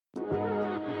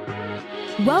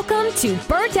Welcome to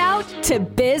Burnt Out to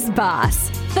Biz Boss,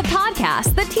 the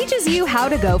podcast that teaches you how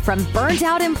to go from burnt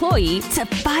out employee to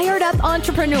fired up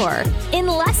entrepreneur in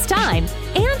less time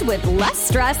and with less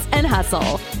stress and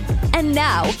hustle. And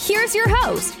now, here's your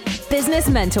host, business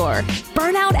mentor,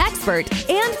 burnout expert,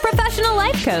 and professional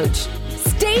life coach,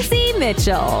 Stacey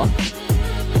Mitchell.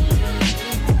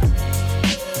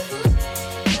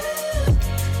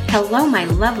 Hello, my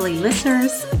lovely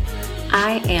listeners.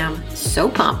 I am so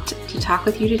pumped to talk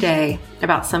with you today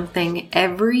about something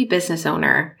every business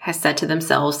owner has said to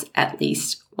themselves at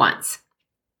least once.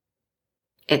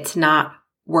 It's not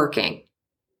working.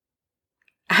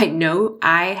 I know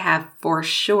I have for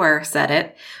sure said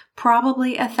it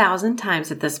probably 1,000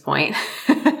 times at this point.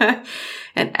 And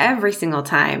every single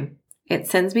time it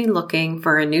sends me looking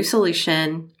for a new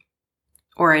solution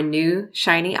or a new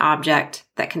shiny object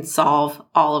that can solve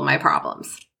all of my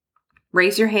problems.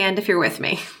 Raise your hand if you're with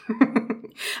me.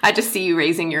 I just see you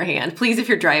raising your hand. Please, if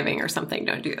you're driving or something,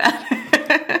 don't do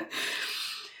that.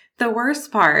 The worst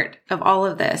part of all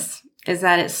of this is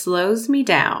that it slows me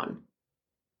down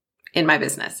in my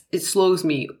business. It slows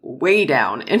me way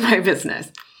down in my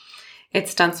business. It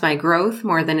stunts my growth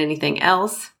more than anything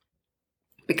else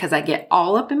because I get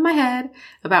all up in my head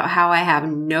about how I have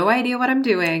no idea what I'm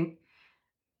doing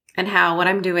and how what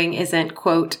I'm doing isn't,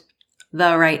 quote,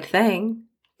 the right thing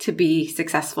to be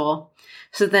successful.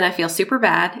 So then I feel super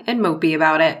bad and mopey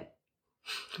about it.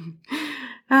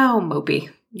 Oh,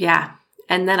 mopey. Yeah.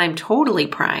 And then I'm totally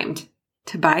primed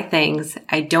to buy things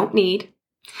I don't need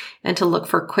and to look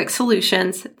for quick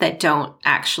solutions that don't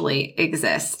actually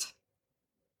exist.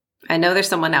 I know there's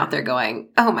someone out there going,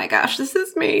 oh my gosh, this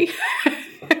is me.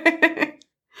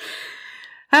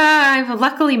 I've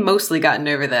luckily mostly gotten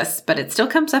over this, but it still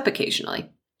comes up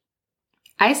occasionally.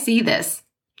 I see this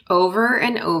over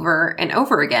and over and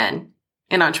over again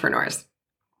in entrepreneurs.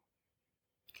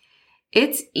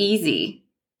 It's easy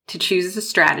to choose a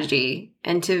strategy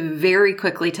and to very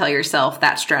quickly tell yourself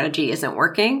that strategy isn't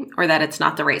working or that it's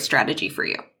not the right strategy for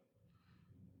you.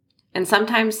 And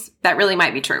sometimes that really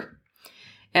might be true.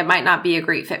 It might not be a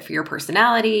great fit for your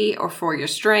personality or for your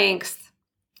strengths.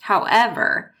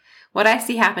 However, what I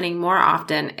see happening more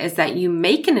often is that you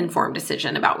make an informed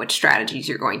decision about which strategies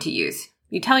you're going to use.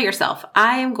 You tell yourself,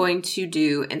 I am going to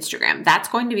do Instagram. That's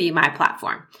going to be my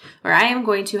platform. Or I am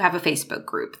going to have a Facebook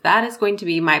group. That is going to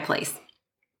be my place.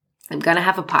 I'm going to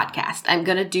have a podcast. I'm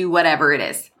going to do whatever it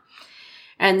is.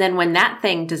 And then when that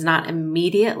thing does not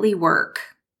immediately work,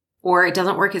 or it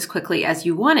doesn't work as quickly as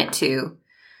you want it to,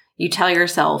 you tell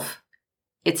yourself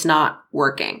it's not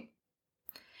working.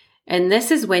 And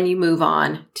this is when you move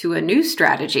on to a new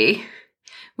strategy,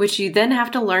 which you then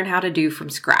have to learn how to do from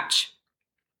scratch.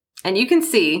 And you can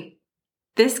see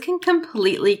this can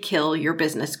completely kill your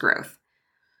business growth.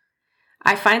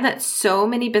 I find that so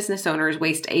many business owners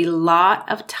waste a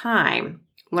lot of time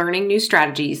learning new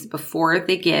strategies before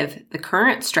they give the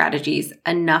current strategies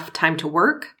enough time to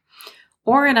work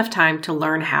or enough time to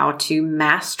learn how to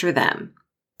master them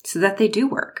so that they do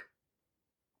work.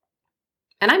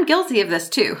 And I'm guilty of this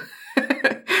too.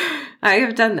 I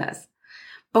have done this.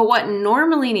 But what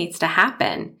normally needs to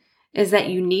happen is that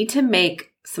you need to make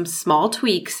some small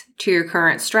tweaks to your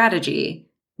current strategy,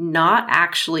 not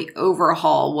actually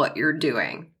overhaul what you're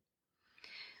doing.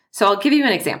 So I'll give you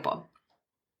an example.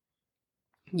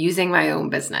 Using my own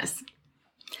business.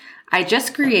 I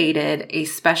just created a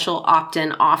special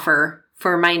opt-in offer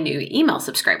for my new email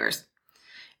subscribers.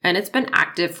 And it's been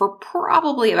active for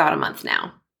probably about a month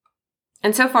now.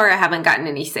 And so far I haven't gotten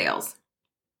any sales.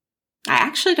 I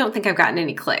actually don't think I've gotten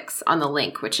any clicks on the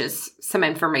link, which is some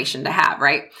information to have,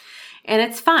 right? And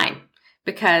it's fine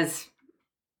because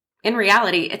in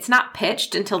reality, it's not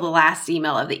pitched until the last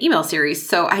email of the email series.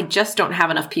 So I just don't have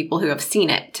enough people who have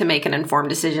seen it to make an informed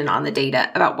decision on the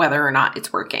data about whether or not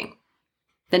it's working.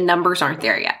 The numbers aren't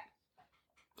there yet.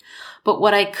 But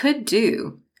what I could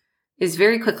do is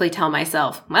very quickly tell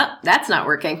myself, well, that's not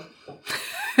working.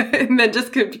 And then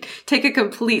just take a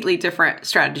completely different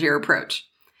strategy or approach.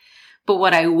 But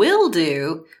what I will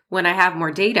do when I have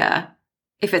more data,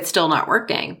 if it's still not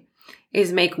working,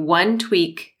 is make one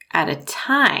tweak at a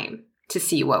time to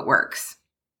see what works.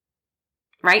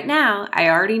 Right now, I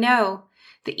already know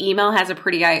the email has a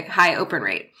pretty high open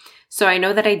rate. So I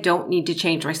know that I don't need to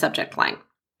change my subject line.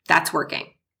 That's working.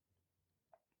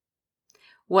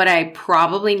 What I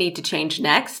probably need to change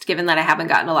next, given that I haven't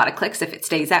gotten a lot of clicks if it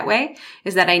stays that way,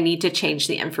 is that I need to change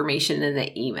the information in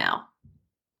the email.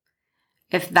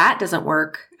 If that doesn't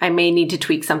work, I may need to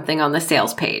tweak something on the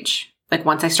sales page. Like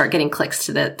once I start getting clicks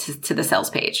to the sales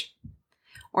page.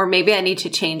 Or maybe I need to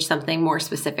change something more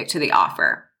specific to the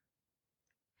offer.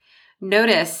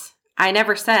 Notice I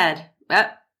never said,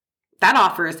 that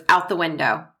offer is out the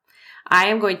window. I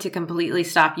am going to completely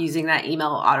stop using that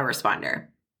email autoresponder.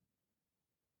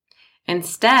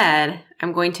 Instead,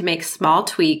 I'm going to make small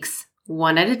tweaks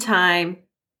one at a time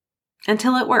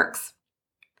until it works.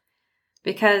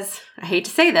 Because I hate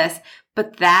to say this,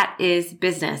 but that is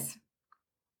business.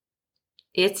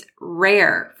 It's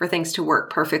rare for things to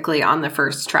work perfectly on the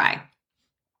first try.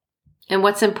 And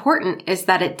what's important is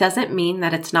that it doesn't mean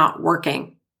that it's not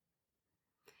working.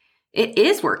 It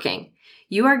is working.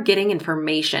 You are getting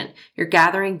information. You're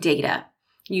gathering data.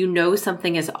 You know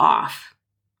something is off.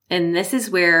 And this is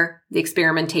where the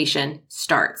experimentation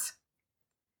starts.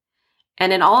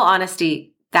 And in all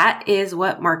honesty, that is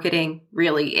what marketing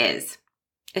really is.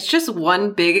 It's just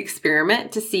one big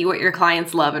experiment to see what your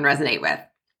clients love and resonate with.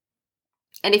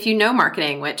 And if you know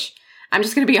marketing, which I'm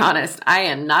just going to be honest, I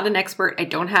am not an expert. I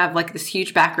don't have like this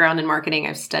huge background in marketing.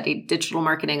 I've studied digital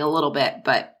marketing a little bit,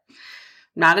 but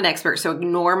not an expert. So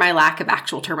ignore my lack of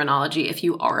actual terminology if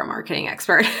you are a marketing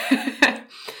expert.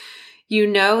 You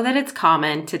know that it's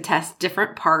common to test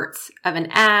different parts of an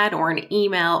ad or an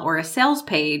email or a sales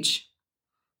page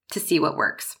to see what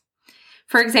works.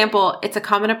 For example, it's a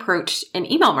common approach in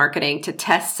email marketing to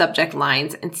test subject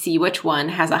lines and see which one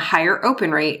has a higher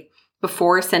open rate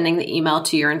before sending the email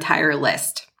to your entire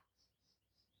list.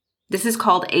 This is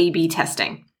called A/B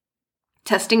testing.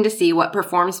 Testing to see what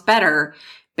performs better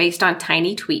based on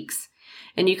tiny tweaks.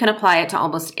 And you can apply it to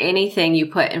almost anything you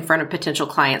put in front of potential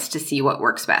clients to see what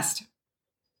works best.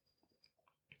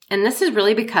 And this is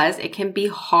really because it can be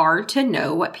hard to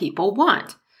know what people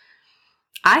want.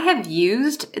 I have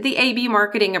used the A/B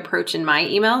marketing approach in my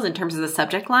emails in terms of the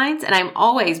subject lines, and I'm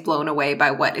always blown away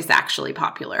by what is actually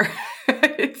popular.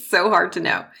 It's so hard to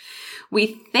know. We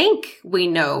think we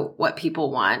know what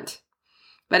people want,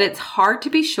 but it's hard to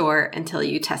be sure until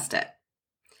you test it.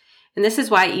 And this is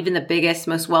why even the biggest,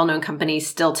 most well-known companies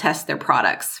still test their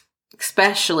products,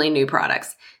 especially new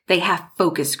products. They have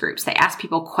focus groups. They ask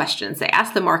people questions. They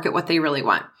ask the market what they really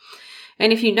want.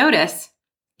 And if you notice,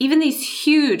 even these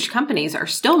huge companies are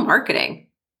still marketing.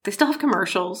 They still have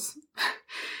commercials,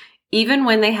 even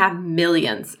when they have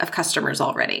millions of customers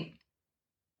already.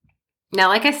 Now,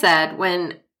 like I said,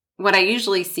 what I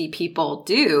usually see people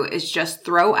do is just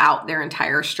throw out their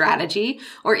entire strategy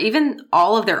or even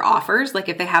all of their offers, like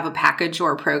if they have a package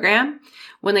or a program,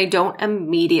 when they don't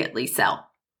immediately sell.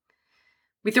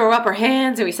 We throw up our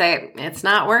hands and we say, it's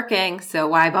not working, so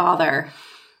why bother?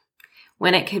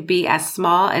 When it could be as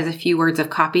small as a few words of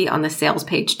copy on the sales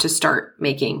page to start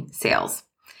making sales.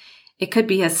 It could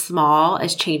be as small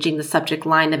as changing the subject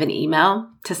line of an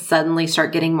email to suddenly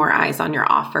start getting more eyes on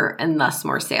your offer and thus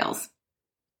more sales.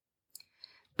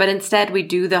 But instead, we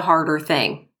do the harder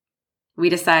thing. We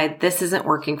decide this isn't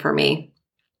working for me.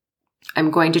 I'm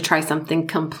going to try something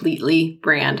completely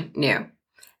brand new.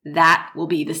 That will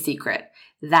be the secret.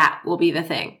 That will be the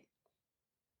thing.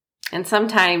 And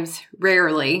sometimes,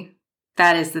 rarely,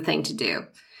 that is the thing to do.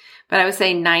 But I would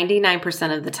say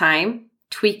 99% of the time,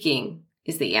 tweaking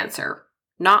is the answer,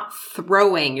 not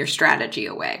throwing your strategy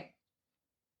away.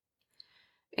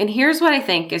 And here's what I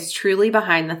think is truly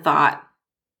behind the thought,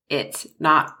 it's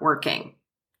not working.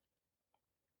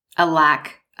 A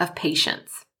lack of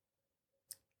patience.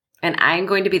 And I'm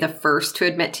going to be the first to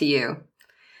admit to you,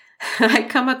 I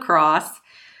come across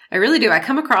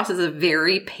as a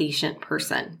very patient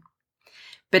person.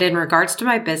 But in regards to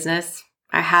my business,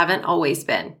 I haven't always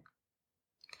been.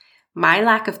 My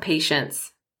lack of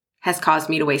patience has caused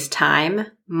me to waste time,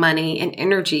 money, and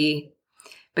energy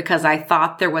because I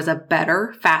thought there was a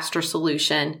better, faster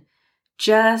solution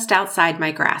just outside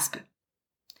my grasp.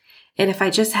 And if I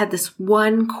just had this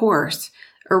one course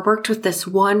or worked with this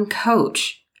one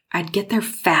coach, I'd get there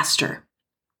faster.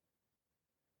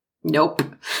 Nope.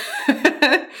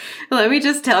 Let me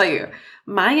just tell you,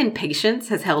 my impatience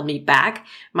has held me back.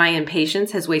 My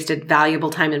impatience has wasted valuable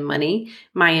time and money.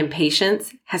 My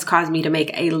impatience has caused me to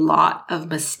make a lot of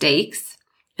mistakes.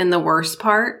 And the worst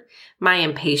part, my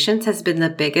impatience has been the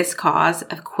biggest cause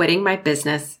of quitting my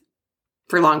business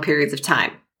for long periods of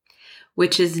time,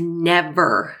 which is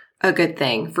never a good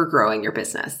thing for growing your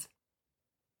business.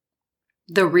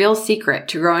 The real secret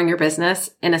to growing your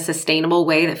business in a sustainable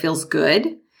way that feels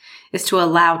good is to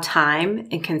allow time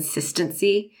and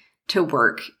consistency to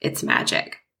work its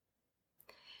magic.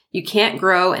 You can't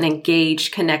grow an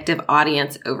engaged, connective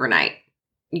audience overnight.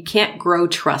 You can't grow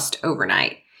trust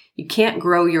overnight. You can't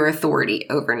grow your authority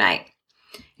overnight.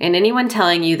 And anyone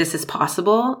telling you this is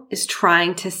possible is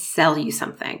trying to sell you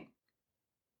something.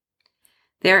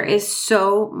 There is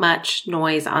so much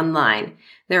noise online.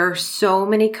 There are so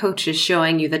many coaches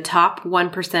showing you the top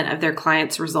 1% of their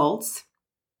clients' results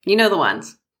You know the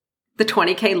ones. The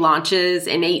 20K launches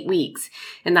in 8 weeks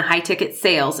and the high ticket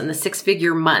sales in the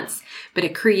 6-figure months, but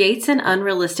it creates an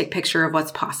unrealistic picture of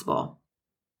what's possible.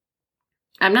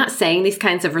 I'm not saying these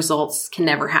kinds of results can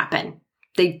never happen.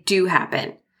 They do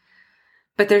happen.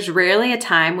 But there's rarely a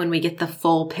time when we get the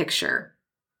full picture.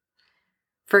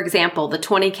 For example, the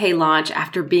 20K launch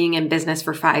after being in business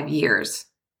for 5 years.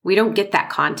 We don't get that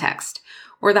context.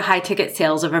 Or the high ticket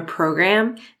sales of a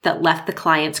program that left the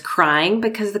clients crying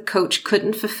because the coach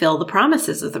couldn't fulfill the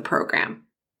promises of the program.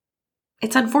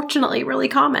 It's unfortunately really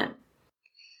common.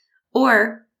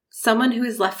 Or someone who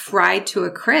is left fried to a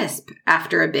crisp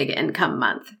after a big income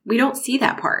month. We don't see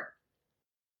that part.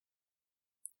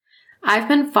 I've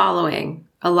been following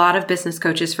a lot of business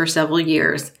coaches for several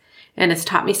years, and it's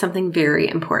taught me something very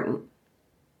important.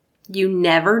 You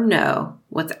never know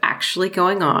what's actually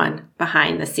going on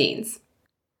behind the scenes.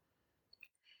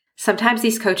 Sometimes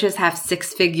these coaches have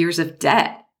 6 figures of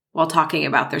debt while talking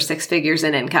about their 6 figures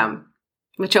in income,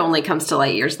 which only comes to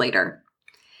light years later.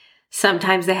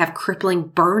 Sometimes they have crippling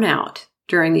burnout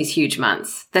during these huge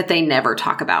months that they never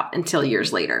talk about until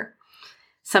years later.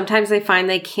 Sometimes they find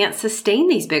they can't sustain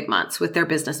these big months with their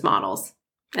business models,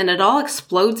 and it all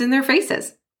explodes in their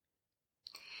faces.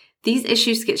 These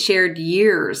issues get shared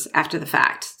years after the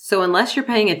fact, so unless you're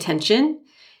paying attention,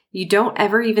 you don't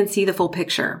ever even see the full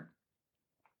picture.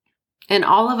 And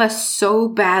all of us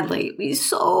we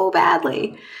so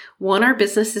badly want our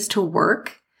businesses to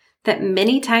work that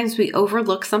many times we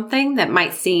overlook something that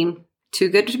might seem too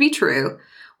good to be true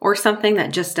or something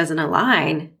that just doesn't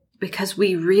align because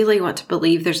we really want to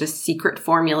believe there's a secret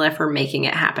formula for making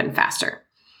it happen faster.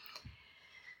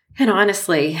 And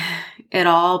honestly, it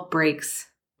all breaks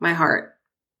my heart.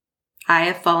 I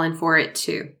have fallen for it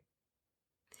too.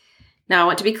 Now, I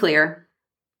want to be clear.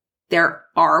 There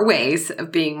are ways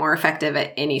of being more effective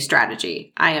at any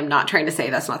strategy. I am not trying to say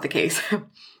that's not the case.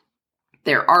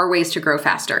 There are ways to grow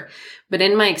faster. But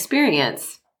in my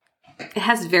experience, it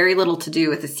has very little to do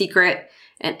with the secret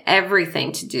and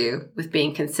everything to do with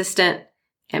being consistent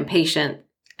and patient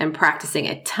and practicing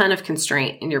a ton of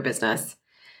constraint in your business,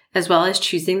 as well as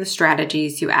choosing the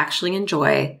strategies you actually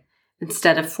enjoy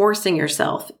instead of forcing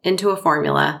yourself into a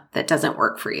formula that doesn't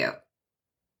work for you.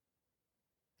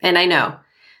 And I know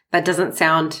that doesn't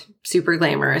sound super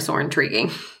glamorous or intriguing,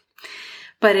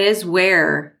 but it is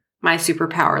where my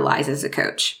superpower lies as a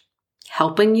coach,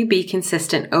 helping you be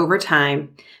consistent over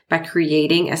time by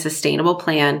creating a sustainable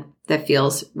plan that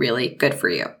feels really good for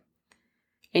you.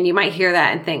 And you might hear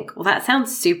that and think, well, that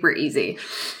sounds super easy.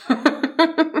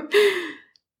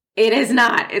 It is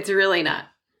not. It's really not.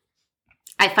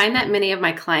 I find that many of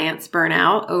my clients burn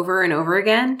out over and over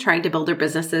again trying to build their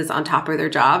businesses on top of their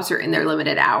jobs or in their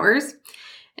limited hours.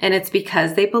 And it's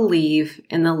because they believe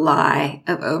in the lie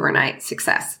of overnight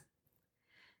success.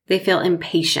 They feel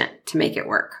impatient to make it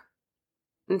work.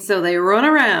 And so they run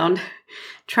around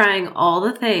trying all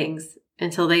the things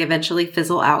until they eventually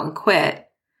fizzle out and quit,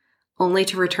 only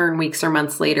to return weeks or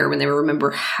months later when they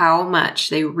remember how much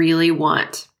they really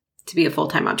want to be a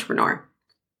full-time entrepreneur.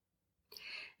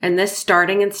 And this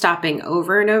starting and stopping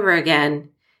over and over again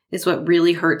is what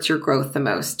really hurts your growth the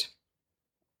most.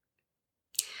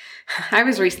 I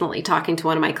was recently talking to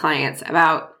one of my clients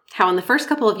about how in the first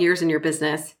couple of years in your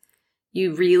business,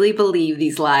 you really believe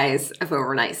these lies of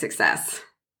overnight success.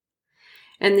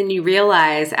 And then you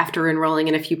realize after enrolling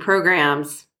in a few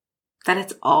programs that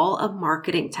it's all a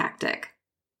marketing tactic.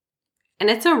 And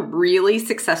it's a really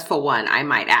successful one, I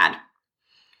might add.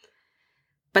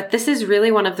 But this is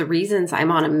really one of the reasons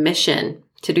I'm on a mission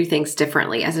to do things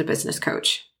differently as a business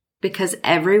coach, because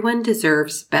everyone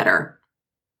deserves better.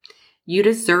 You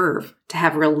deserve to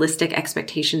have realistic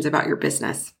expectations about your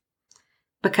business,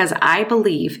 because I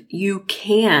believe you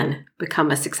can become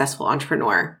a successful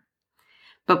entrepreneur.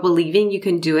 But believing you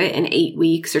can do it in 8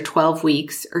 weeks or 12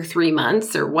 weeks or 3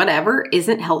 months or whatever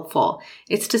isn't helpful.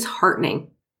 It's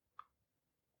disheartening.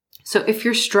 So if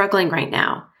you're struggling right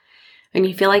now and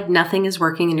you feel like nothing is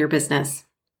working in your business,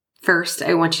 first,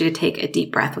 I want you to take a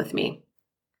deep breath with me.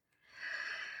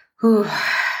 Whew.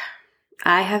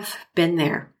 I have been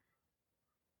there.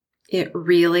 It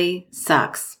really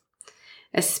sucks,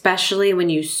 especially when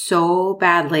you so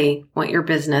badly want your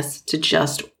business to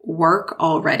just work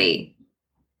already.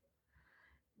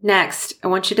 Next, I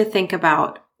want you to think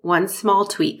about one small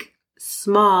tweak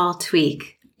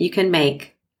you can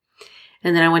make.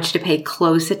 And then I want you to pay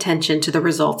close attention to the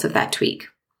results of that tweak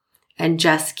and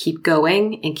just keep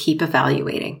going and keep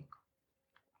evaluating.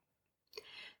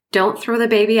 Don't throw the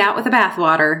baby out with the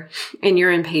bathwater in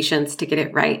your impatience to get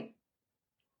it right.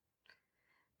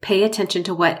 Pay attention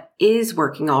to what is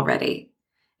working already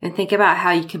and think about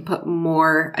how you can put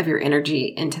more of your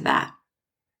energy into that.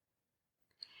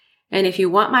 And if you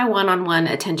want my one-on-one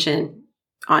attention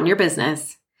on your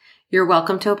business, you're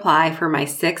welcome to apply for my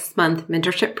 6-month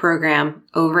mentorship program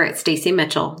over at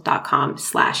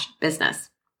staceymitchell.com/business.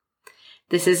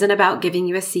 This isn't about giving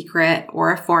you a secret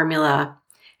or a formula.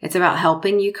 It's about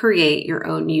helping you create your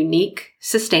own unique,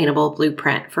 sustainable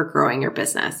blueprint for growing your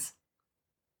business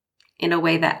in a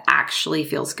way that actually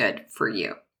feels good for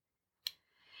you.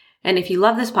 And if you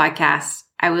love this podcast,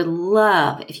 I would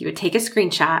love if you would take a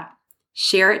screenshot,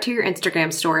 share it to your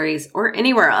Instagram stories or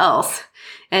anywhere else,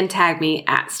 and tag me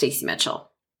at Stacey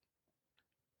Mitchell.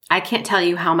 I can't tell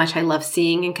you how much I love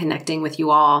seeing and connecting with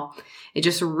you all. It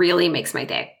just really makes my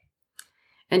day.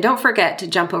 And don't forget to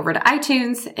jump over to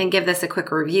iTunes and give this a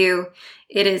quick review.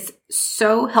 It is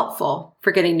so helpful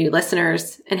for getting new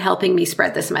listeners and helping me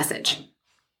spread this message.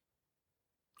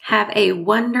 Have a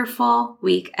wonderful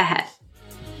week ahead.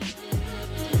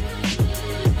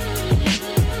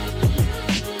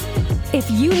 If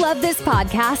you love this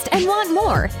podcast and want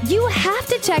more, you have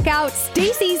to check out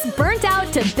Stacey's Burnt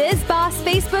Out to Biz Boss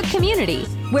Facebook community,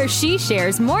 where she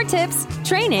shares more tips,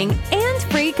 training, and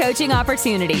free coaching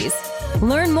opportunities.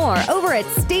 Learn more over at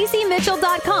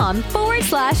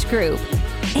staceymitchell.com/group.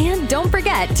 And don't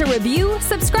forget to review,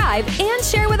 subscribe, and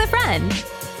share with a friend.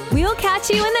 We'll catch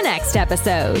you in the next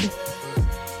episode.